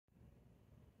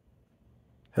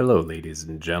Hello ladies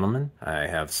and gentlemen, I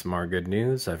have some more good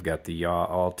news. I've got the yaw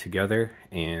all together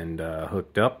and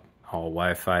hooked up, all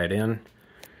Wi-Fi'd in.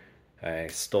 I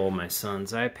stole my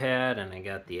son's iPad and I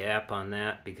got the app on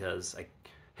that because I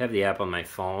have the app on my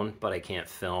phone, but I can't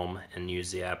film and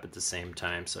use the app at the same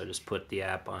time, so I just put the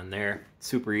app on there.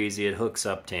 Super easy, it hooks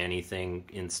up to anything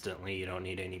instantly. You don't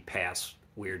need any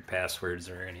weird passwords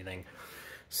or anything.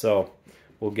 So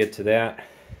we'll get to that.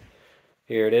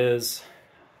 Here it is.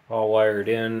 All wired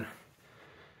in.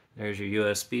 There's your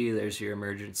USB, there's your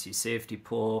emergency safety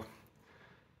pull.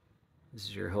 This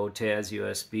is your HOTAS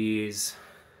USBs.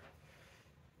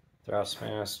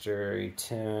 Thrustmaster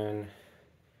E10.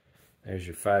 There's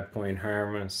your 5-point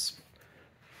harness.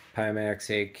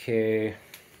 Pimax 8K.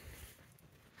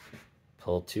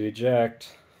 Pull to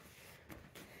eject.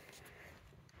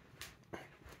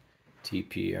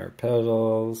 TPR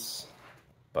pedals.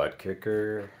 Butt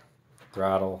kicker.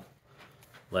 Throttle.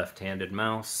 Left-handed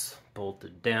mouse,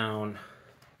 bolted down,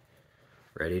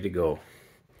 ready to go.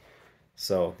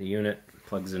 So the unit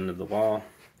plugs into the wall,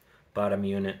 bottom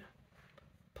unit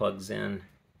plugs in,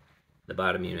 the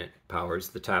bottom unit powers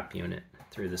the top unit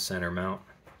through the center mount.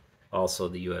 Also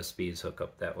the USBs hook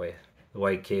up that way. The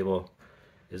white cable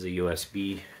is a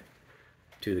USB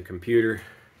to the computer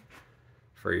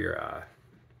for your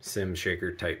sim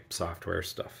shaker type software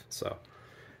stuff.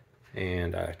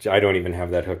 And I don't even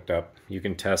have that hooked up. You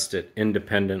can test it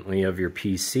independently of your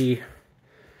PC.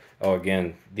 Oh,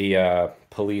 again, the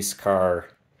police car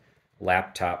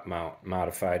laptop mount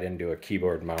modified into a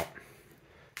keyboard mount.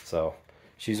 So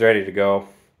she's ready to go.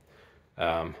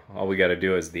 All we got to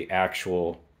do is the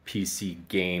actual PC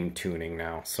game tuning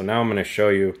now. So now I'm going to show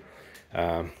you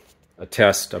a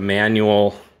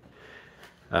manual,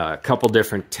 a couple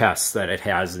different tests that it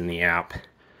has in the app.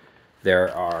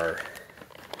 There are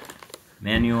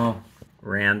manual,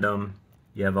 random,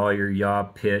 you have all your yaw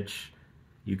pitch,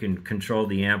 you can control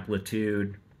the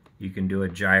amplitude, you can do a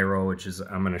gyro, which is,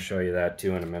 I'm going to show you that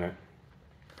too in a minute.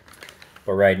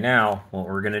 But right now, what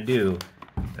we're going to do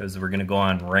is we're going to go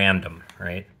on random,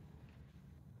 right?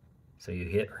 So you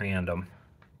hit random,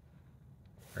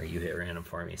 or you hit random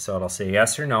for me. So it'll say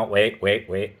yes or no, wait.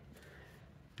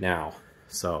 Now,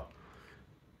 so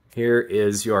here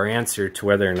is your answer to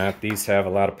whether or not these have a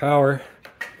lot of power.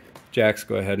 Jax,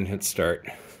 go ahead and hit start.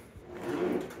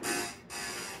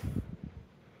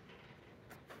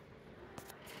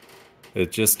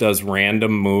 It just does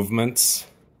random movements.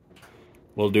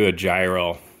 We'll do a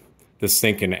gyro. This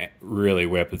thing can really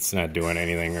whip. It's not doing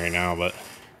anything right now, but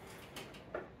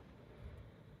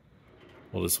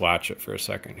we'll just watch it for a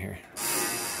second here.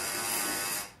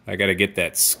 I gotta get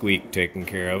that squeak taken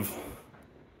care of.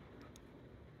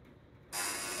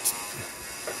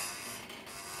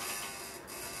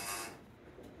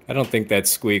 I don't think that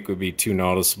squeak would be too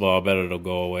noticeable. I bet it'll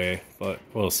go away, but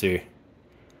we'll see.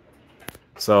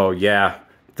 So yeah,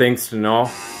 things to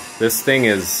know. This thing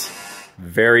is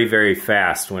very, very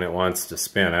fast when it wants to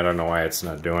spin. I don't know why it's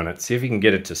not doing it. See if you can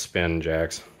get it to spin,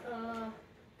 Jax.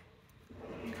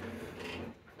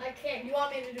 I can't. You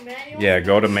want me to do manual? Yeah,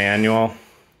 go to manual.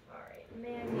 Alright,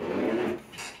 manual.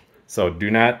 So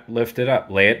do not lift it up.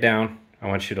 Lay it down. I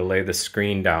want you to lay the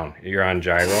screen down. You're on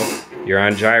gyro. You're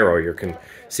on gyro. You can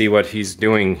see what he's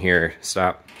doing here.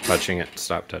 Stop touching it.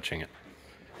 Stop touching it.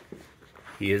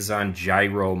 He is on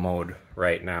gyro mode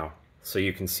right now. So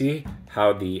you can see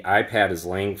how the iPad is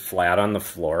laying flat on the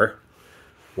floor.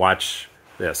 Watch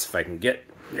this. If I can get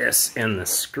this in the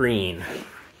screen.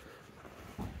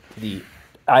 The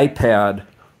iPad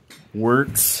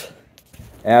works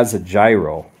as a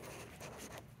gyro.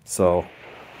 So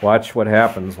watch what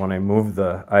happens when I move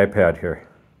the iPad here.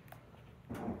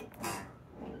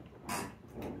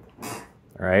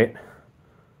 All right,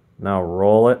 now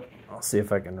roll it. I'll see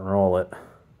if I can roll it.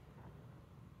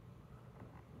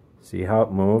 See how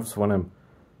it moves when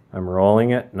I'm rolling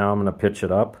it? Now I'm going to pitch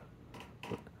it up.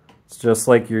 It's just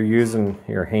like you're using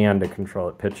your hand to control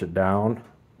it. Pitch it down,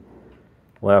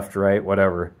 left, right,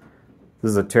 whatever.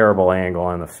 This is a terrible angle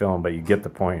on the film, but you get the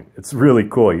point. It's really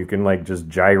cool. You can like just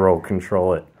gyro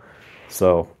control it.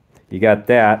 So you got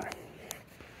that.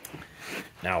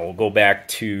 Now we'll go back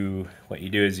to what you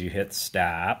do is you hit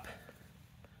stop.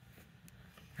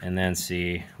 And then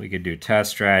see, we could do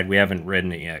test ride. We haven't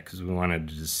ridden it yet because we wanted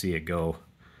to just see it go.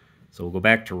 So we'll go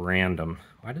back to random.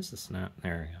 Why does this not?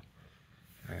 There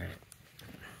we go. All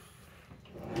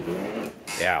right.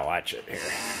 Yeah, watch it here.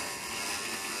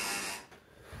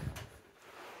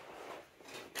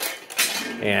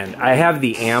 And I have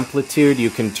the amplitude. You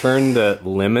can turn the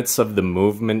limits of the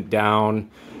movement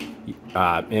down.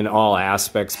 in all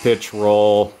aspects, pitch,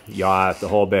 roll, yaw, the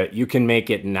whole bit. You can make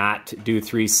it not do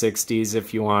 360s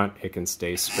if you want. It can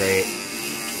stay straight.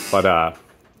 But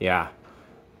yeah,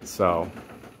 so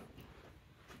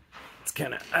it's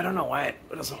kind of, I don't know why it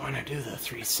doesn't want to do the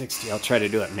 360. I'll try to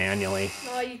do it manually.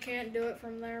 No, you can't do it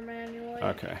from there manually.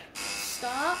 Okay.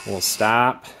 Stop. We'll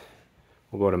stop.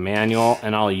 We'll go to manual,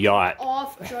 and I'll yaw it.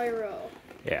 Off gyro.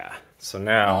 Yeah. So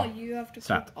now. Oh, you have to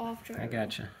stop. click off gyro. I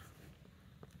gotcha.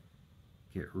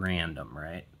 Get random,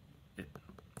 right? It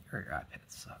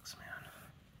sucks, man.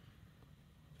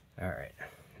 All right.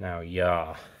 Now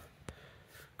yaw.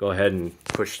 Go ahead and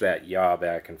push that yaw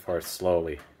back and forth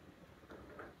slowly.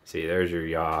 See, there's your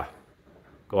yaw.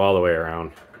 Go all the way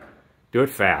around. Do it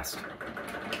fast.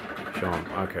 Show them.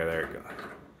 Okay, there you go.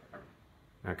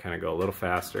 Now kind of go a little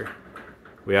faster.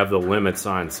 We have the limits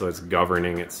on, so it's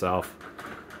governing itself.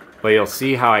 But you'll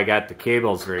see how I got the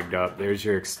cables rigged up. There's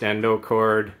your extendo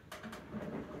cord.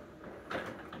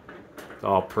 It's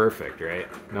all perfect, right?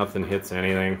 Nothing hits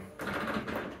anything.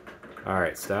 All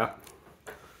right, stop.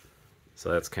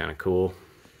 So that's kind of cool.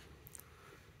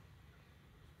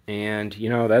 And, you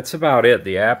know, that's about it.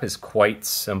 The app is quite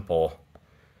simple.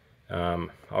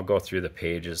 I'll go through the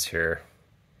pages here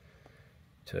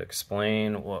to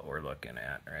explain what we're looking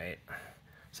at, right?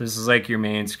 So this is like your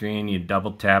main screen. You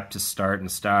double tap to start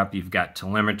and stop. You've got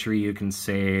telemetry you can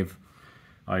save,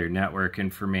 all your network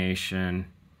information,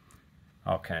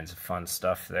 all kinds of fun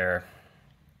stuff there.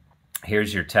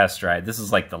 Here's your test ride. This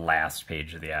is like the last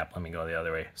page of the app. Let me go the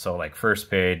other way. So like first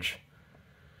page,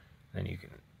 then you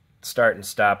can start and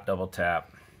stop, double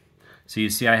tap. So you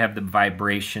see I have the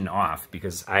vibration off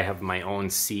because I have my own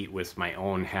seat with my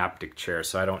own haptic chair,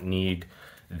 so I don't need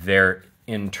their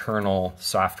internal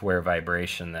software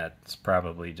vibration that's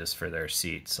probably just for their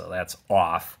seat. So that's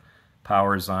off.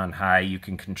 Power's on high. You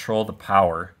can control the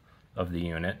power of the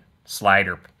unit.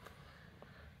 Slider.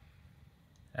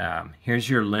 Here's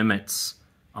your limits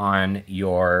on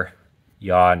your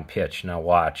yaw and pitch. Now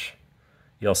watch.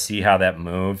 You'll see how that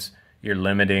moves. You're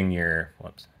limiting your,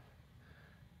 whoops.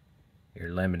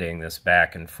 You're limiting this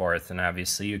back and forth, and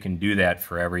obviously you can do that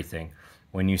for everything.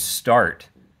 When you start,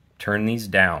 turn these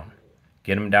down.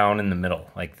 Get them down in the middle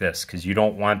like this, because you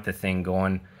don't want the thing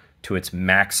going to its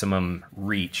maximum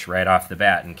reach right off the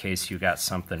bat in case you got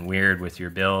something weird with your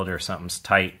build or something's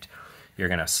tight. You're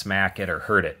going to smack it or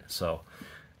hurt it. So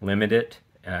limit it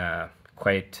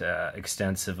quite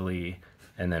extensively,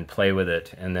 and then play with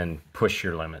it, and then push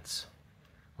your limits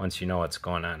once you know what's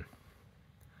going on.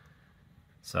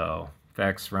 So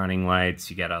effects, running lights,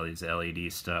 you got all these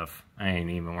LED stuff. I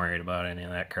ain't even worried about any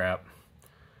of that crap.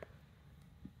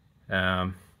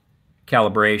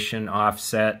 Calibration,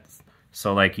 offset.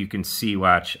 So like you can see,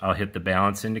 watch, I'll hit the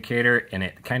balance indicator and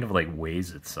it kind of like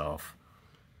weighs itself.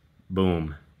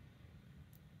 Boom.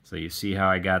 So you see how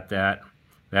I got that?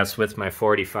 That's with my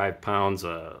 45 pounds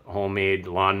of homemade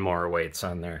lawnmower weights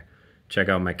on there. Check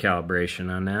out my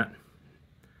calibration on that.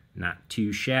 Not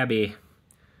too shabby.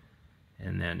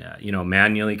 And then, you know,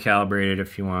 manually calibrate it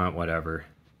if you want, whatever.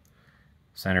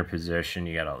 Center position,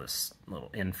 you got all this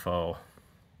little info.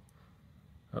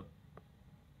 Oh.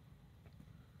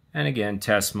 And again,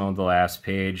 test mode, the last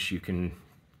page. You can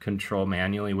control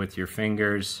manually with your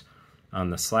fingers on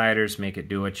the sliders, make it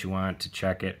do what you want to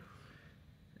check it.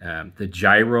 The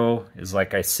gyro is,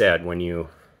 like I said, when you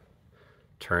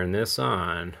turn this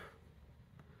on,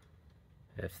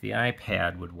 if the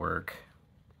iPad would work.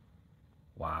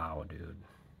 Wow, dude,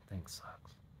 thing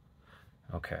sucks.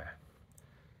 Okay,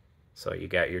 so you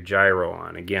got your gyro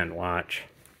on. Again, watch.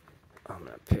 I'm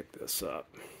gonna pick this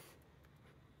up.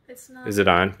 It's not. Is it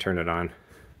on? Turn it on.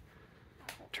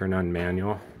 Turn on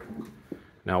manual.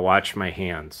 Now watch my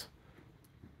hands.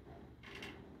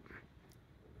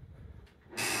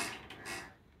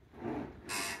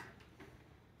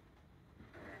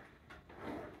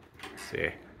 See,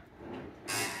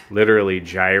 literally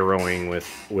gyroing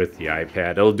with the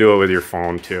iPad. It'll do it with your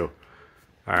phone too.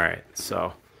 All right,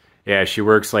 so yeah, she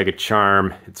works like a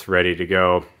charm. It's ready to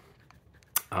go.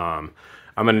 I'm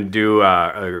gonna do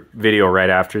a video right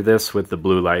after this with the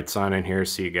blue lights on in here,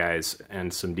 so you guys,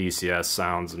 and some DCS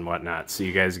sounds and whatnot, so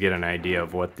you guys get an idea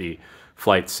of what the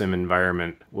flight sim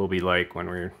environment will be like when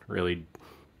we're really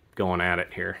going at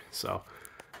it here. So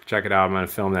check it out. I'm gonna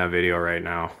film that video right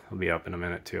now. It'll be up in a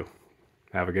minute too.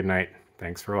 Have a good night.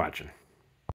 Thanks for watching.